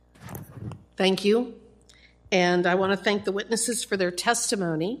Thank you. And I want to thank the witnesses for their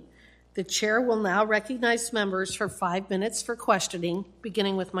testimony. The chair will now recognize members for 5 minutes for questioning,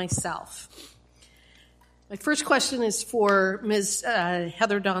 beginning with myself. My first question is for Ms.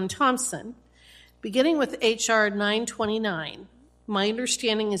 Heather Dawn Thompson. Beginning with H.R. 929, my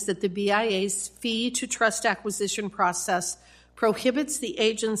understanding is that the BIA's fee-to-trust acquisition process prohibits the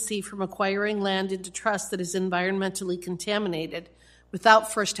agency from acquiring land into trust that is environmentally contaminated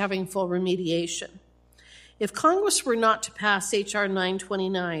without first having full remediation. If Congress were not to pass H.R.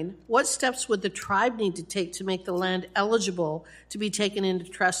 929, what steps would the tribe need to take to make the land eligible to be taken into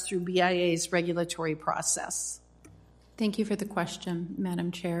trust through BIA's regulatory process? Thank you for the question, Madam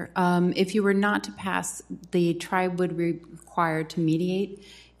Chair. If you were not to pass, the tribe would be required to mediate,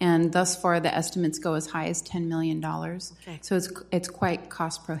 and thus far the estimates go as high as $10 million. Okay. So it's quite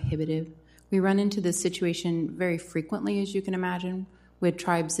cost prohibitive. We run into this situation very frequently, as you can imagine, with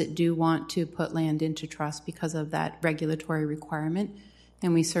tribes that do want to put land into trust because of that regulatory requirement.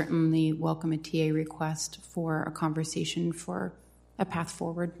 And we certainly welcome a TA request for a conversation for a path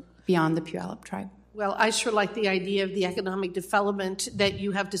forward beyond the Puyallup tribe. Well, I sure like the idea of the economic development that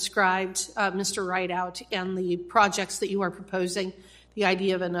you have described, Mr. Rideout, and the projects that you are proposing, the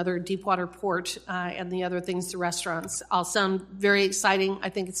idea of another deepwater port and the other things, the restaurants, all sound very exciting. I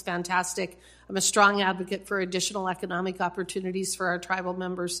think it's fantastic. I'm a strong advocate for additional economic opportunities for our tribal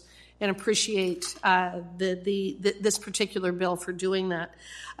members and appreciate this particular bill for doing that.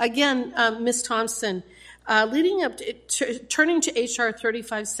 Again, Ms. Thompson, leading up to turning to H.R.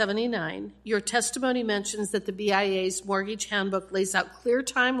 3579, your testimony mentions that the BIA's mortgage handbook lays out clear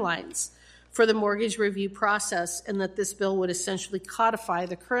timelines for the mortgage review process and that this bill would essentially codify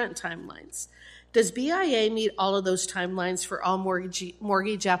the current timelines. Does BIA meet all of those timelines for all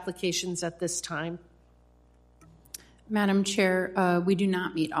mortgage applications at this time? Madam Chair, we do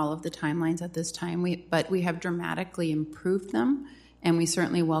not meet all of the timelines at this time, but we have dramatically improved them, and we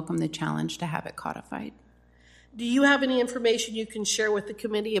certainly welcome the challenge to have it codified. Do you have any information you can share with the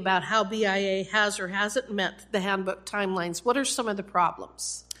committee about how BIA has or hasn't met the handbook timelines? What are some of the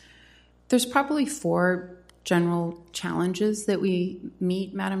problems? There's probably 4 general challenges that we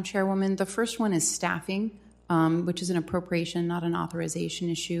meet, Madam Chairwoman. The first one is staffing, which is an appropriation, not an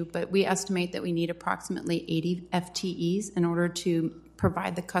authorization issue, but we estimate that we need approximately 80 FTEs in order to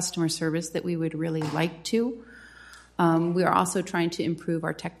provide the customer service that we would really like to. We are also trying to improve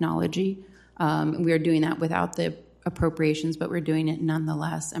our technology. We are doing that without the appropriations, but we're doing it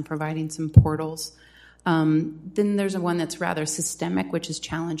nonetheless and providing some portals. Then there's one that's rather systemic, which is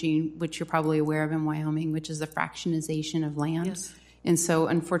challenging, which you're probably aware of in Wyoming, which is the fractionization of land. Yes. And so,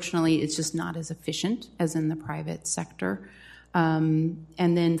 unfortunately, it's just not as efficient as in the private sector. And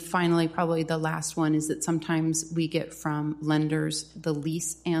then finally, probably the last one is that sometimes we get from lenders the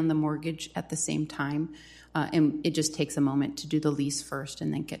lease and the mortgage at the same time. And it just takes a moment to do the lease first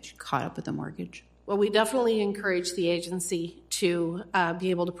and then get caught up with the mortgage. Well, we definitely encourage the agency to be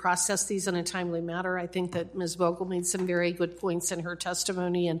able to process these in a timely manner. I think that Ms. Vogel made some very good points in her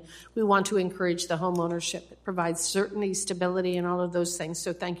testimony, and we want to encourage the home ownership. It provides certainty, stability, and all of those things.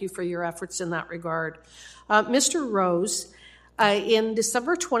 So thank you for your efforts in that regard. Mr. Rose, in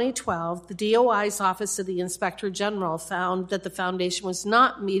December 2012, the DOI's Office of the Inspector General found that the foundation was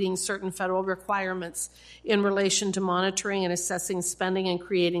not meeting certain federal requirements in relation to monitoring and assessing spending and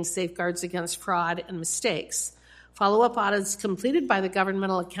creating safeguards against fraud and mistakes. Follow-up audits completed by the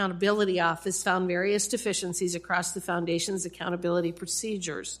Governmental Accountability Office found various deficiencies across the foundation's accountability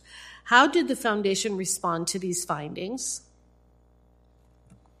procedures. How did the foundation respond to these findings?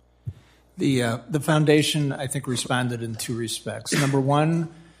 The foundation, I think, responded in 2 respects. Number one,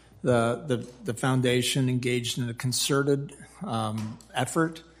 the foundation engaged in a concerted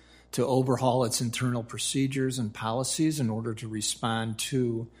effort to overhaul its internal procedures and policies in order to respond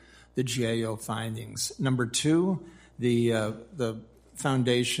to the GAO findings. Number 2, the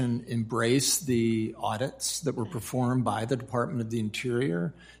foundation embraced the audits that were performed by the Department of the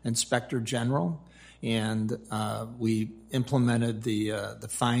Interior Inspector General, and we implemented the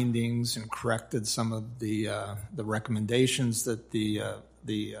findings and corrected some of the recommendations that the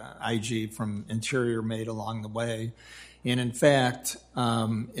IG from Interior made along the way. And in fact,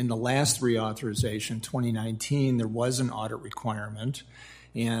 in the last reauthorization, 2019, there was an audit requirement,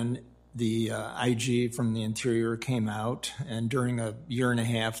 and the IG from the Interior came out and during a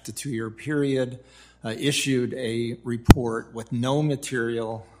 1.5 to 2 year period issued a report with no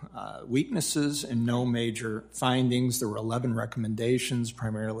material weaknesses and no major findings. There were 11 recommendations,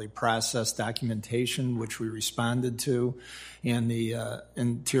 primarily process documentation, which we responded to, and the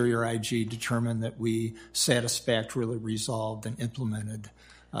Interior IG determined that we satisfactorily resolved and implemented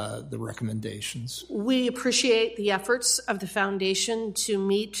the recommendations. We appreciate the efforts of the foundation to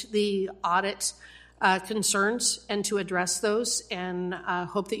meet the audit concerns and to address those, and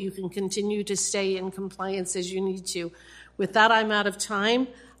hope that you can continue to stay in compliance as you need to. With that, I'm out of time.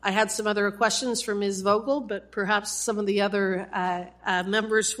 I had some other questions for Ms. Vogel, but perhaps some of the other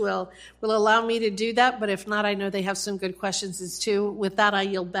members will allow me to do that. But if not, I know they have some good questions as too. With that, I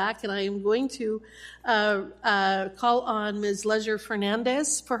yield back, and I am going to call on Ms. Leisure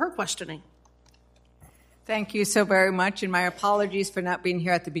Fernandez for her questioning. Thank you so very much, and my apologies for not being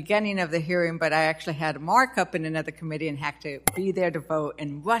here at the beginning of the hearing, but I actually had a markup in another committee and had to be there to vote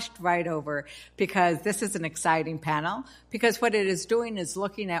and rushed right over because this is an exciting panel, because what it is doing is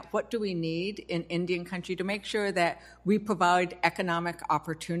looking at what do we need in Indian country to make sure that we provide economic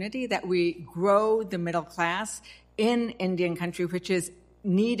opportunity, that we grow the middle class in Indian country, which is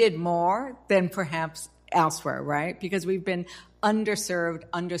needed more than perhaps elsewhere, right? Because we've been underserved,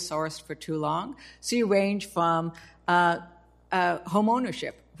 undersourced for too long. So you range from home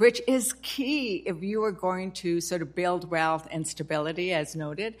ownership, which is key if you are going to sort of build wealth and stability, as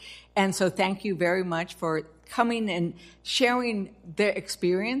noted. And so thank you very much for coming and sharing the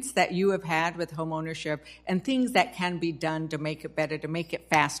experience that you have had with home ownership and things that can be done to make it better, to make it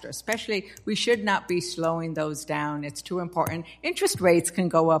faster. Especially, we should not be slowing those down. It's too important. Interest rates can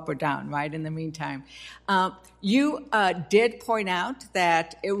go up or down, right, in the meantime. You did point out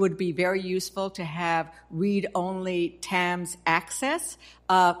that it would be very useful to have read-only TAMS access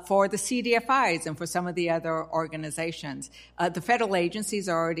for the CDFIs and for some of the other organizations. The federal agencies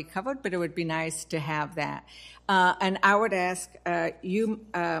are already covered, but it would be nice to have that. And I would ask you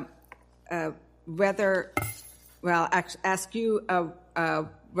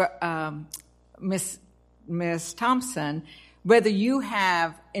Ms. Thompson, whether you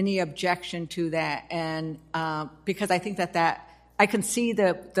have any objection to that, and because I think that I can see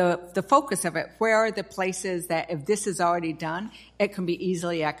the focus of it. Where are the places that if this is already done, it can be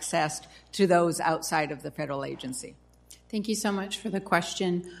easily accessed to those outside of the federal agency? Thank you so much for the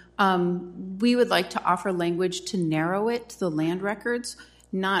question. We would like to offer language to narrow it to the land records,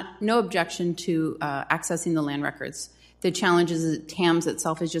 no objection to accessing the land records. The challenge is that TAMS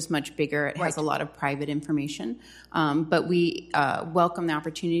itself is just much bigger. It has a lot of private information. But we welcome the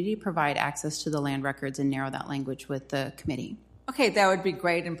opportunity to provide access to the land records and narrow that language with the committee. Okay, that would be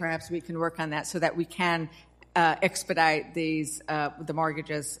great, and perhaps we can work on that so that we can expedite the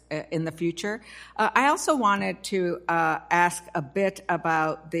mortgages in the future. I also wanted to ask a bit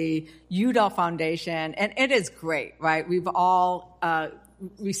about the Udall Foundation, and it is great, right? We've all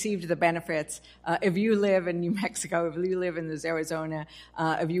received the benefits. If you live in New Mexico, if you live in Arizona,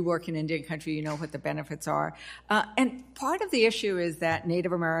 if you work in Indian country, you know what the benefits are. And part of the issue is that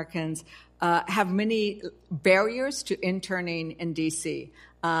Native Americans have many barriers to interning in D.C.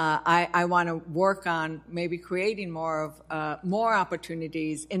 I want to work on maybe creating more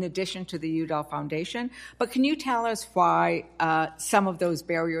opportunities in addition to the Udall Foundation. But can you tell us why some of those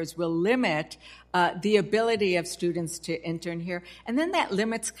barriers will limit the ability of students to intern here? And then that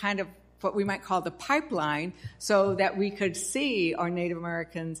limits kind of what we might call the pipeline, so that we could see our Native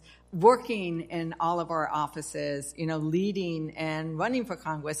Americans working in all of our offices, leading and running for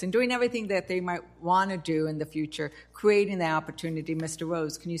Congress and doing everything that they might want to do in the future, creating the opportunity. Mr.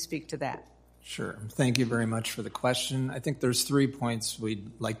 Rose, can you speak to that? Sure. Thank you very much for the question. I think there's 3 points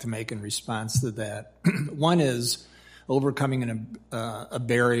we'd like to make in response to that. One is overcoming a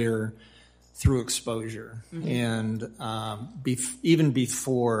barrier through exposure. Mm-hmm. And even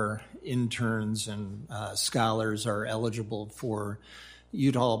before interns and scholars are eligible for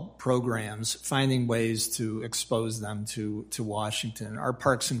Udall programs, finding ways to expose them to Washington. Our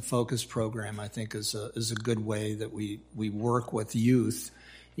Parks and Focus program, I think, is a good way that we work with youth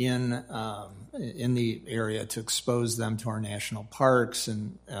in the area to expose them to our national parks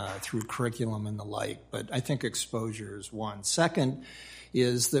and through curriculum and the like. But I think exposure is one. Second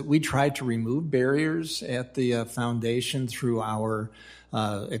is that we try to remove barriers at the foundation through our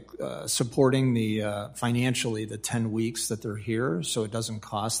supporting financially the 10 weeks that they're here, so it doesn't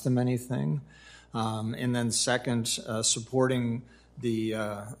cost them anything. And then second, supporting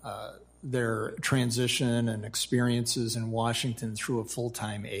their transition and experiences in Washington through a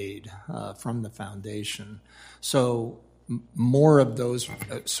full-time aide from the foundation. So more of those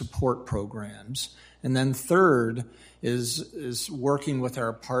support programs. And then third is working with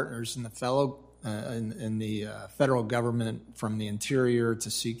our partners in the federal government, from the Interior to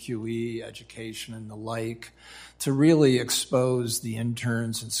CQE, education, and the like, to really expose the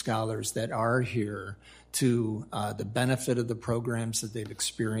interns and scholars that are here to the benefit of the programs that they've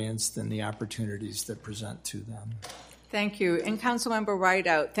experienced and the opportunities that present to them. Thank you. And Councilmember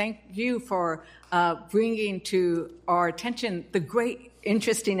Rideout, thank you for bringing to our attention the great,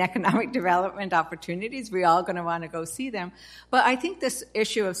 interesting economic development opportunities. We're all going to want to go see them. But I think this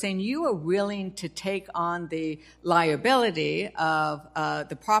issue of saying you are willing to take on the liability of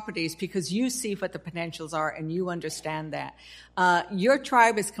the properties because you see what the potentials are and you understand that. Your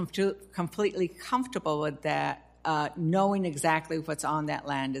tribe is completely comfortable with that, knowing exactly what's on that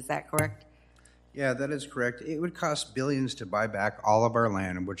land. Is that correct? Yeah, that is correct. It would cost billions to buy back all of our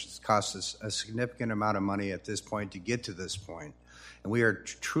land, which has cost us a significant amount of money at this point to get to this point. And we are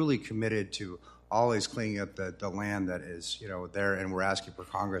truly committed to always cleaning up the land that is, there, and we're asking for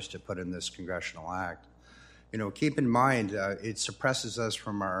Congress to put in this congressional act. Keep in mind, it suppresses us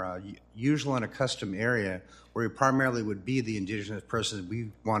from our usual and accustomed area where we primarily would be the indigenous persons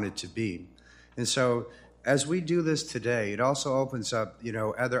we wanted to be. And so as we do this today, it also opens up,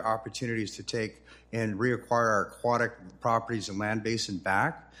 other opportunities to take and reacquire our aquatic properties and land basin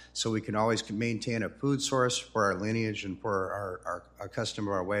back so we can always maintain a food source for our lineage and for our custom,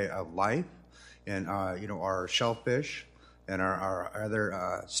 our way of life, and, our shellfish and our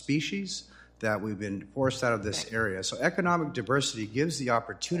other species that we've been forced out of this area. So economic diversity gives the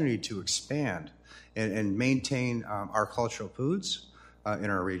opportunity to expand and maintain our cultural foods in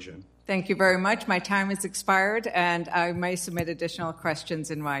our region. Thank you very much. My time has expired, and I may submit additional questions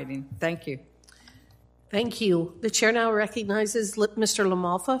in writing. Thank you. Thank you. The chair now recognizes Mr.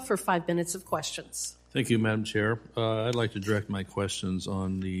 LaMalfa for 5 minutes of questions. Thank you, Madam Chair. I'd like to direct my questions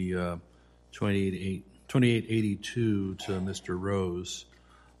on the 2882 to Mr. Rose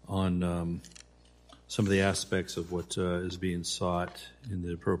on some of the aspects of what is being sought in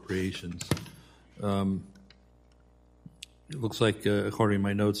the appropriations. It looks like, according to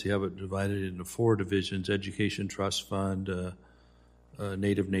my notes, you have it divided into 4 divisions: Education Trust Fund,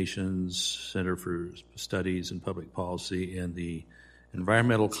 Native Nations Center for Studies and Public Policy, and the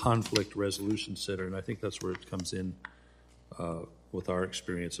Environmental Conflict Resolution Center. And I think that's where it comes in with our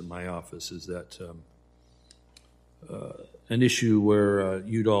experience in my office, is that an issue where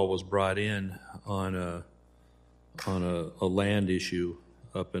Udall was brought in on a land issue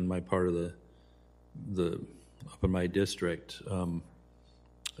up in my part of up in my district.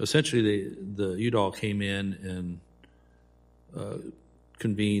 Essentially, the Udall came in and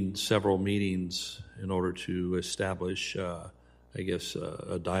convened several meetings in order to establish, a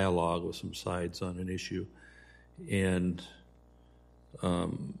dialogue with some sides on an issue. And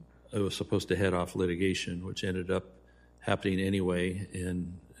it was supposed to head off litigation, which ended up happening anyway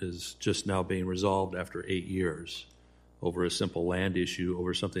and is just now being resolved after 8 years over a simple land issue,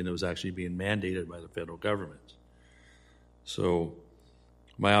 over something that was actually being mandated by the federal government. So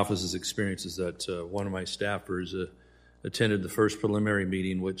my office's experience is that one of my staffers attended the first preliminary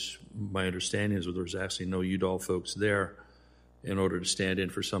meeting, which my understanding is there was actually no Udall folks there, in order to stand in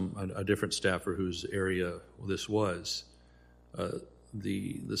for a different staffer whose area this was.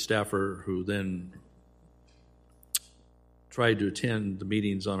 The staffer who then tried to attend the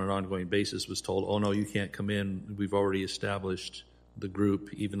meetings on an ongoing basis was told, "Oh no, you can't come in. We've already established the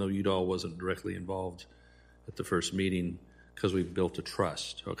group," even though Udall wasn't directly involved at the first meeting, because we've built a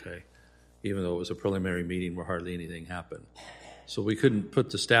trust, okay? Even though it was a preliminary meeting where hardly anything happened. So we couldn't put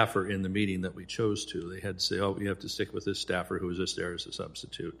the staffer in the meeting that we chose to. They had to say, "Oh, you have to stick with this staffer who was just there as a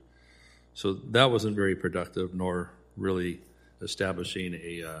substitute." So that wasn't very productive, nor really establishing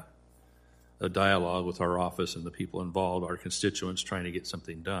a dialogue with our office and the people involved, our constituents, trying to get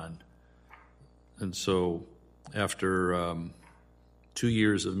something done. And so after 2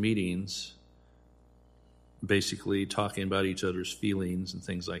 years of meetings, basically talking about each other's feelings and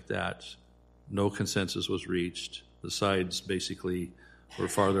things like that, no consensus was reached. The sides basically were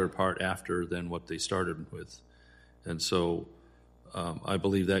farther apart after than what they started with. And so I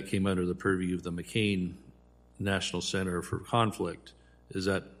believe that came under the purview of the McCain National Center for Conflict.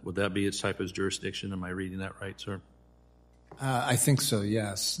 Would that be its type of jurisdiction? Am I reading that right, sir? I think so,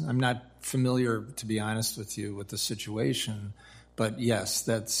 yes. I'm not familiar, to be honest with you, with the situation, but yes,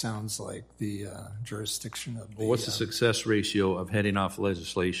 that sounds like the jurisdiction of the... Well, what's the success ratio of heading off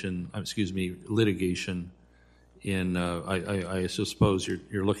litigation in, I suppose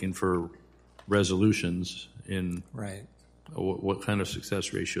you're looking for resolutions in... Right. What kind of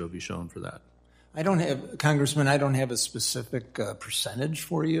success ratio have you shown for that? Congressman, I don't have a specific percentage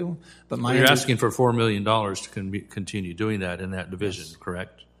for you, but you're asking for $4 million to continue doing that in that division, yes.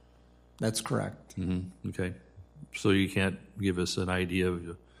 Correct? That's correct. Mm-hmm. Okay. So you can't give us an idea of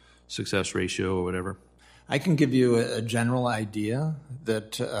the success ratio or whatever? I can give you a general idea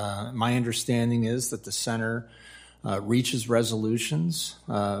that my understanding is that the center reaches resolutions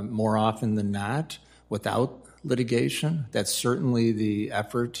more often than not without litigation. That's certainly the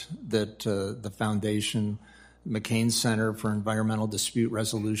effort that the foundation, McCain Center for Environmental Dispute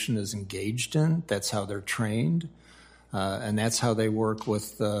Resolution, is engaged in. That's how they're trained. And that's how they work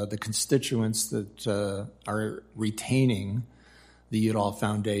with the constituents that are retaining the Udall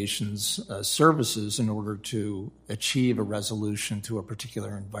Foundation's services in order to achieve a resolution to a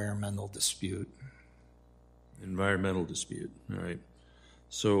particular environmental dispute. Environmental dispute, all right.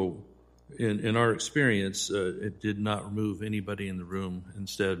 So in our experience, it did not remove anybody in the room,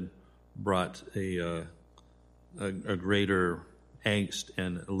 instead brought a greater angst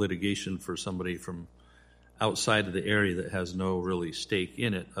and litigation for somebody from outside of the area that has no really stake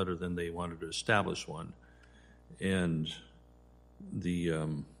in it other than they wanted to establish one. And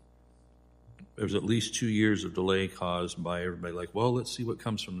there's at least 2 years of delay caused by everybody like, well, let's see what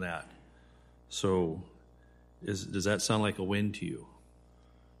comes from that. So does that sound like a win to you?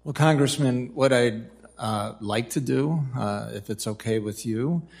 Well, Congressman, what I'd like to do, if it's okay with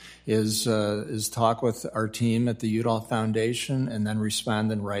you, is talk with our team at the Udall Foundation and then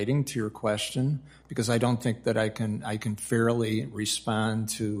respond in writing to your question, because I don't think that I can fairly respond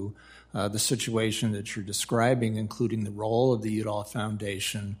to the situation that you're describing, including the role of the Udall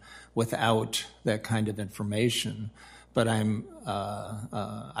Foundation, without that kind of information. But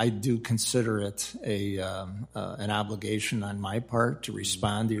I do consider it an obligation on my part to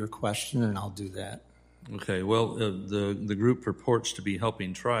respond to your question, and I'll do that. Okay. Well, the group purports to be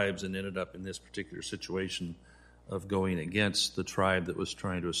helping tribes and ended up in this particular situation of going against the tribe that was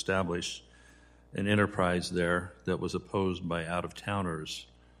trying to establish an enterprise there that was opposed by out-of-towners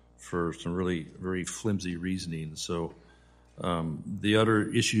for some really very flimsy reasoning. So the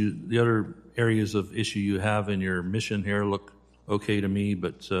other areas of issue you have in your mission here look okay to me,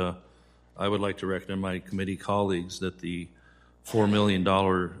 but I would like to recommend my committee colleagues that the $4 million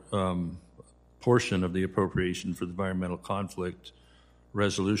portion of the appropriation for the environmental conflict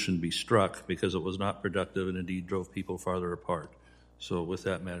resolution be struck because it was not productive and indeed drove people farther apart. So with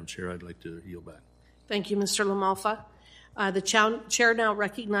that, Madam Chair, I'd like to yield back. Thank you, Mr. LaMalfa. The chair now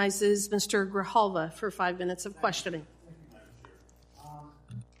recognizes Mr. Grijalva for 5 minutes of questioning.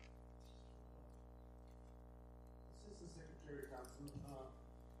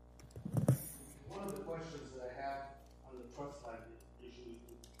 One of the questions that I have on the trust land issue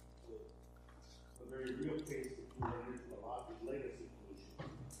is a very real case that you run into a lot with legacy pollution.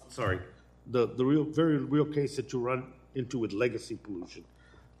 I'm sorry, the very real case that you run into with legacy pollution.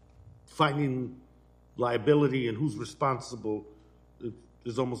 Finding liability and who's responsible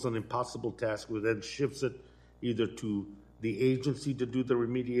is almost an impossible task, which then shifts it either to the agency to do the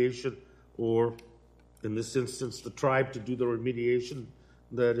remediation or, in this instance, the tribe to do the remediation.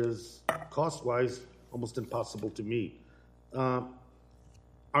 That is, cost-wise, almost impossible to meet. Are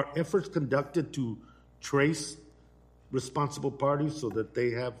efforts conducted to trace responsible parties so that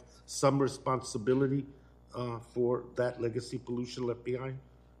they have some responsibility for that legacy pollution left behind?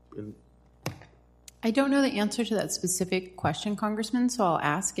 I don't know the answer to that specific question, Congressman, so I'll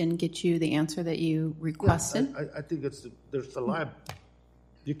ask and get you the answer that you requested. Yeah, I think there's a lot.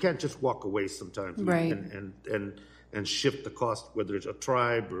 You can't just walk away sometimes, right? And shift the cost, whether it's a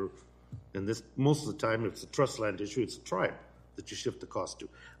tribe or, and this most of the time, if it's a trust land issue, it's a tribe that you shift the cost to.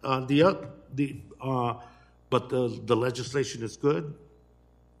 But the legislation is good,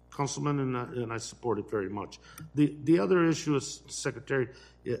 Councilman, and I support it very much. The other issue, Secretary,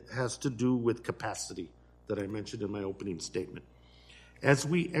 it has to do with capacity that I mentioned in my opening statement. As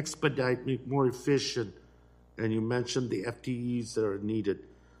we expedite, make more efficient, and you mentioned the FTEs that are needed,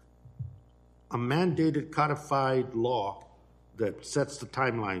 a mandated codified law that sets the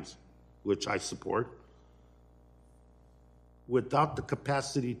timelines, which I support, without the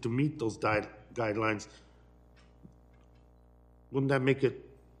capacity to meet those guidelines, wouldn't that make it,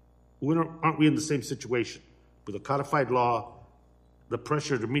 aren't we in the same situation? With a codified law, the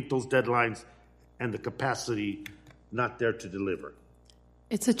pressure to meet those deadlines, and the capacity not there to deliver.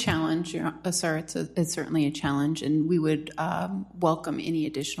 It's a challenge, sir. It's certainly a challenge, and we would welcome any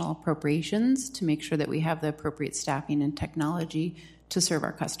additional appropriations to make sure that we have the appropriate staffing and technology to serve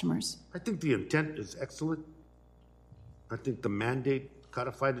our customers. I think the intent is excellent. I think the mandate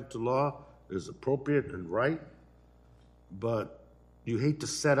codified into law is appropriate and right, but you hate to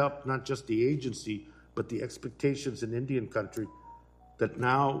set up not just the agency, but the expectations in Indian country that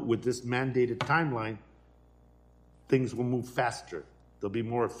now with this mandated timeline, things will move faster. They'll be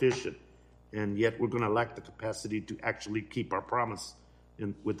more efficient, and yet we're going to lack the capacity to actually keep our promise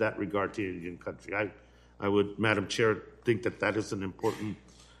with that regard to Indian country. I would, Madam Chair, think that is an important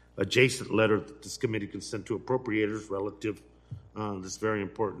adjacent letter that this committee can send to appropriators relative to this very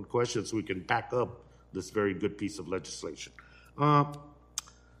important question so we can back up this very good piece of legislation.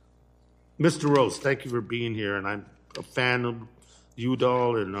 Mr. Rose, thank you for being here, and I'm a fan of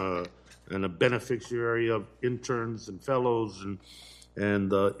UDAL and a beneficiary of interns and fellows and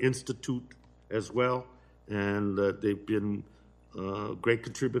the Institute as well, and they've been great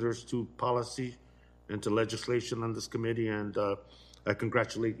contributors to policy and to legislation on this committee, and I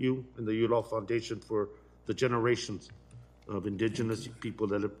congratulate you and the UDAL Foundation for the generations of indigenous people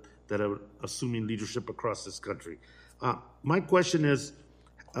that are assuming leadership across this country. My question is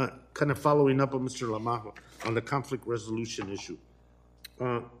kind of following up on Mr. Lamajo on the conflict resolution issue.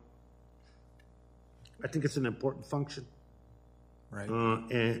 I think it's an important function. Right.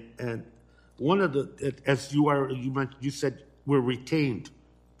 And one of the, as you said, we're retained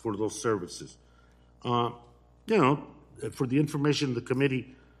for those services. For the information of the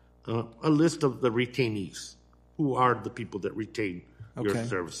committee, a list of the retainees. Who are the people that retain your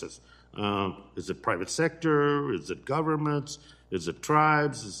services? Is it private sector? Is it governments? Is it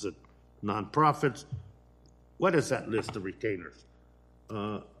tribes? Is it nonprofits? What is that list of retainers?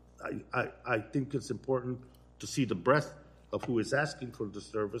 I think it's important to see the breadth of who is asking for the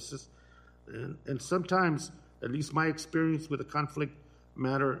services. And sometimes, at least my experience with a conflict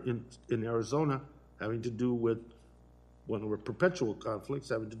matter in Arizona, having to do with one of our perpetual conflicts,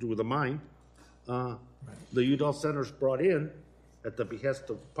 having to do with the mine, the UDAL centers brought in, at the behest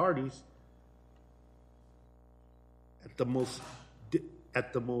of parties, at the most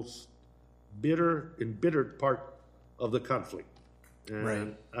embittered part of the conflict,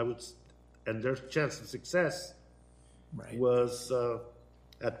 and and their chance of success was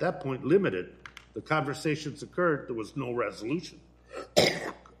at that point limited. The conversations occurred. There was no resolution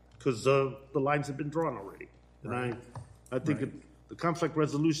because the lines had been drawn already. And I think the conflict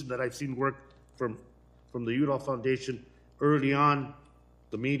resolution that I've seen work from the UDAL Foundation early on,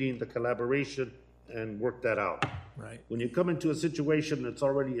 the meeting, the collaboration, and work that out. Right. When you come into a situation that's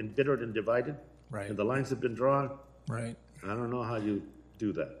already embittered and divided, and the lines have been drawn, I don't know how you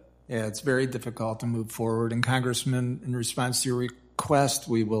do that. Yeah, it's very difficult to move forward. And Congressman, in response to your request,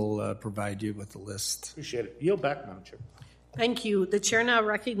 we will provide you with the list. Appreciate it. Yield back, Madam Chair. Thank you. The chair now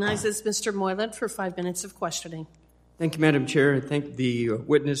recognizes Mr. Moylan for 5 minutes of questioning. Thank you, Madam Chair. I thank the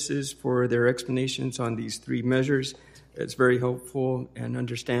witnesses for their explanations on these three measures. It's very helpful, and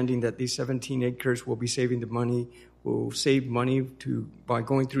understanding that these 17 acres will be saving the money, will save money by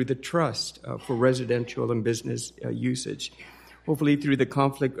going through the trust for residential and business usage. Hopefully through the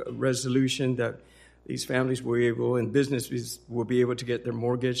conflict resolution that these families will be able, and businesses will be able to get their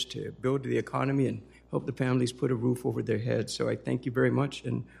mortgage to build the economy and help the families put a roof over their heads. So I thank you very much.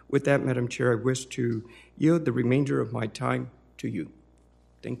 And with that, Madam Chair, I wish to yield the remainder of my time to you.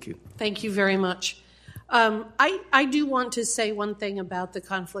 Thank you. Thank you very much. I do want to say one thing about the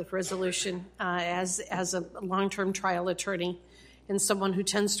conflict resolution as a long-term trial attorney and someone who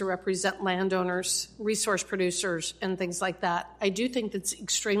tends to represent landowners, resource producers, and things like that. I do think that's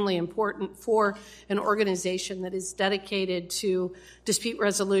extremely important for an organization that is dedicated to dispute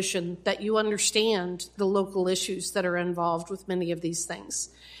resolution, that you understand the local issues that are involved with many of these things.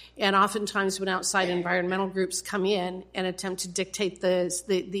 And oftentimes when outside environmental groups come in and attempt to dictate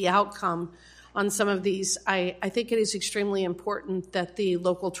the outcome on some of these, I think it is extremely important that the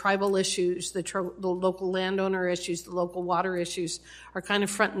local tribal issues, the local landowner issues, the local water issues are kind of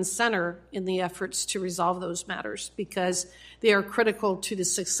front and center in the efforts to resolve those matters, because they are critical to the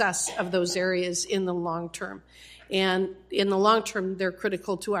success of those areas in the long term. And in the long term, they're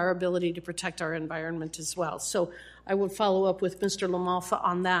critical to our ability to protect our environment as well. So I would follow up with Mr. LaMalfa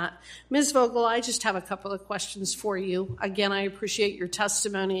on that. Ms. Vogel, I just have a couple of questions for you. Again, I appreciate your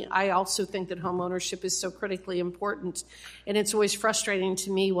testimony. I also think that home ownership is so critically important. And it's always frustrating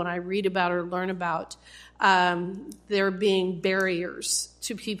to me when I read about or learn about there being barriers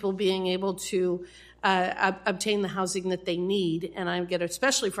to people being able to obtain the housing that they need. And I get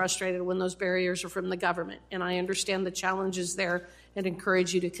especially frustrated when those barriers are from the government. And I understand the challenges there and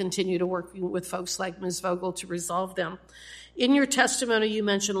encourage you to continue to work with folks like Ms. Vogel to resolve them. In your testimony, you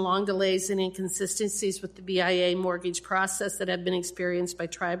mentioned long delays and inconsistencies with the BIA mortgage process that have been experienced by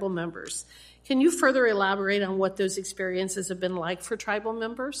tribal members. Can you further elaborate on what those experiences have been like for tribal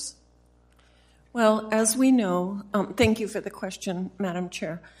members? Well, as we know, thank you for the question, Madam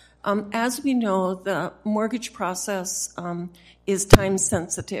Chair. As we know, the mortgage process is time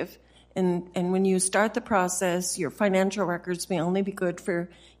sensitive. And when you start the process, your financial records may only be good for,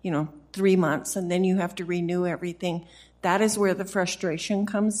 3 months, and then you have to renew everything. That is where the frustration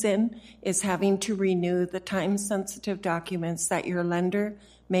comes in, is having to renew the time-sensitive documents that your lender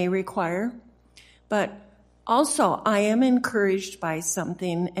may require. But Also, I am encouraged by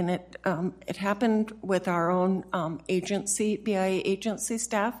something, and it happened with our own agency, BIA agency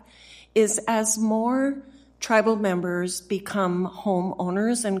staff, is as more tribal members become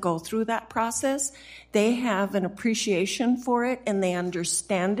homeowners and go through that process, they have an appreciation for it and they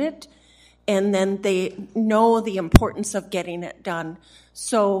understand it, and then they know the importance of getting it done.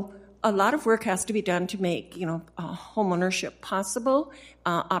 So a lot of work has to be done to make, homeownership possible,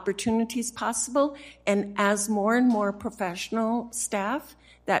 opportunities possible. And as more and more professional staff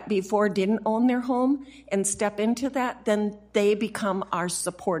that before didn't own their home and step into that, then they become our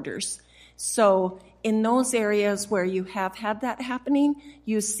supporters. So in those areas where you have had that happening,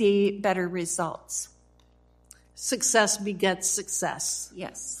 you see better results. Success begets success.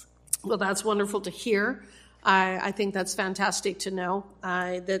 Yes. Well, that's wonderful to hear. I think that's fantastic to know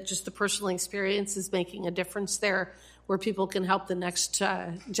that just the personal experience is making a difference there where people can help the next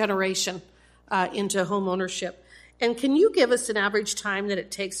generation into home ownership. And can you give us an average time that it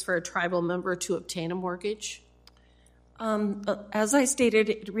takes for a tribal member to obtain a mortgage? As I stated,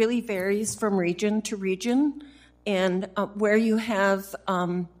 it really varies from region to region, and where you have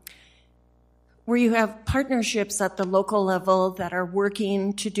partnerships at the local level that are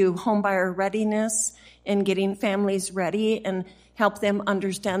working to do homebuyer readiness and getting families ready and help them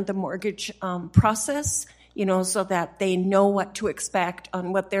understand the mortgage process, so that they know what to expect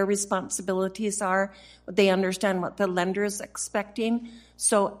on what their responsibilities are. They understand what the lender is expecting.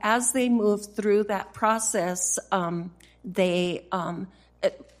 So as they move through that process, they understand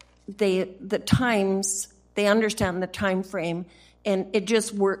the time frame, and it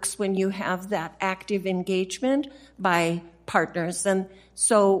just works when you have that active engagement by partners. And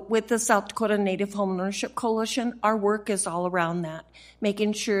so with the South Dakota Native Homeownership Coalition, our work is all around that,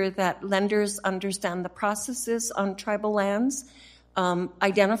 making sure that lenders understand the processes on tribal lands,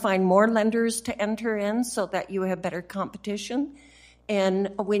 identifying more lenders to enter in so that you have better competition. And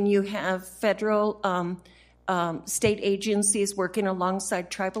when you have federal state agencies working alongside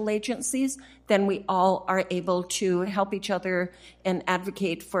tribal agencies, then we all are able to help each other and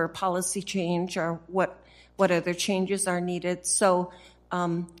advocate for policy change or what other changes are needed. So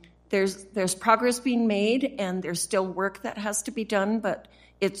there's progress being made, and there's still work that has to be done, but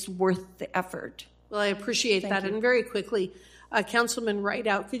it's worth the effort. Well, I appreciate that. And very quickly, Councilman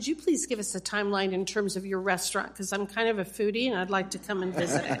Rideout, could you please give us a timeline in terms of your restaurant? Because I'm kind of a foodie, and I'd like to come and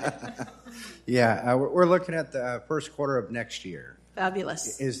visit it. Yeah, we're looking at the first quarter of next year.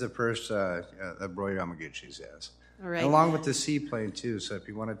 Fabulous. Is the first that Roy Yamaguchi's has. All right. Along with the seaplane, too, so if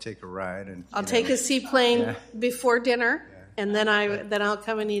you want to take a ride. I'll take a seaplane before dinner, and then I'll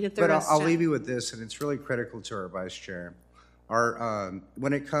come and eat at the restaurant. But I'll leave you with this, and it's really critical to our Vice Chair.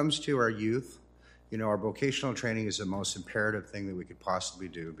 When it comes to our youth, our vocational training is the most imperative thing that we could possibly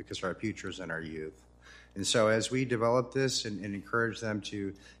do because our future is in our youth. And so as we develop this and encourage them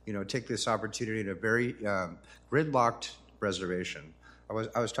to, take this opportunity in a very gridlocked reservation.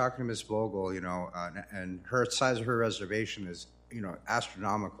 I was talking to Ms. Vogel, and her size of her reservation is,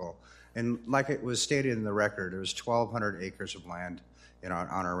 astronomical. And like it was stated in the record, there was 1,200 acres of land, on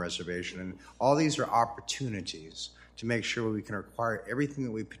our reservation. And all these are opportunities to make sure we can acquire everything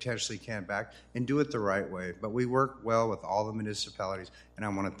that we potentially can back and do it the right way. But we work well with all the municipalities, and I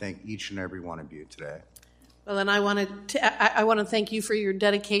want to thank each and every one of you today. Well, and I want to thank you for your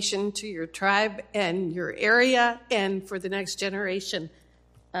dedication to your tribe and your area and for the next generation.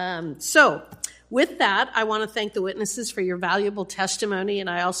 So with that, I want to thank the witnesses for your valuable testimony, and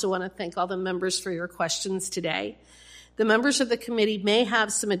I also want to thank all the members for your questions today. The members of the committee may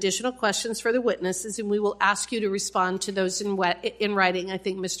have some additional questions for the witnesses, and we will ask you to respond to those in writing. I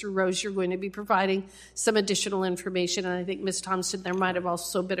think, Mr. Rose, you're going to be providing some additional information, and I think, Ms. Thompson, there might have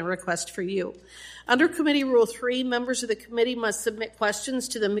also been a request for you. Under Committee Rule 3, members of the committee must submit questions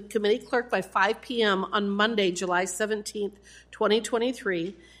to the committee clerk by 5 p.m. on Monday, July 17th,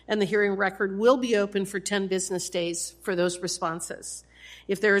 2023, and the hearing record will be open for 10 business days for those responses.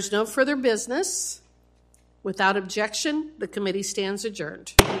 If there is no further business, without objection, the committee stands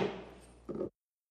adjourned.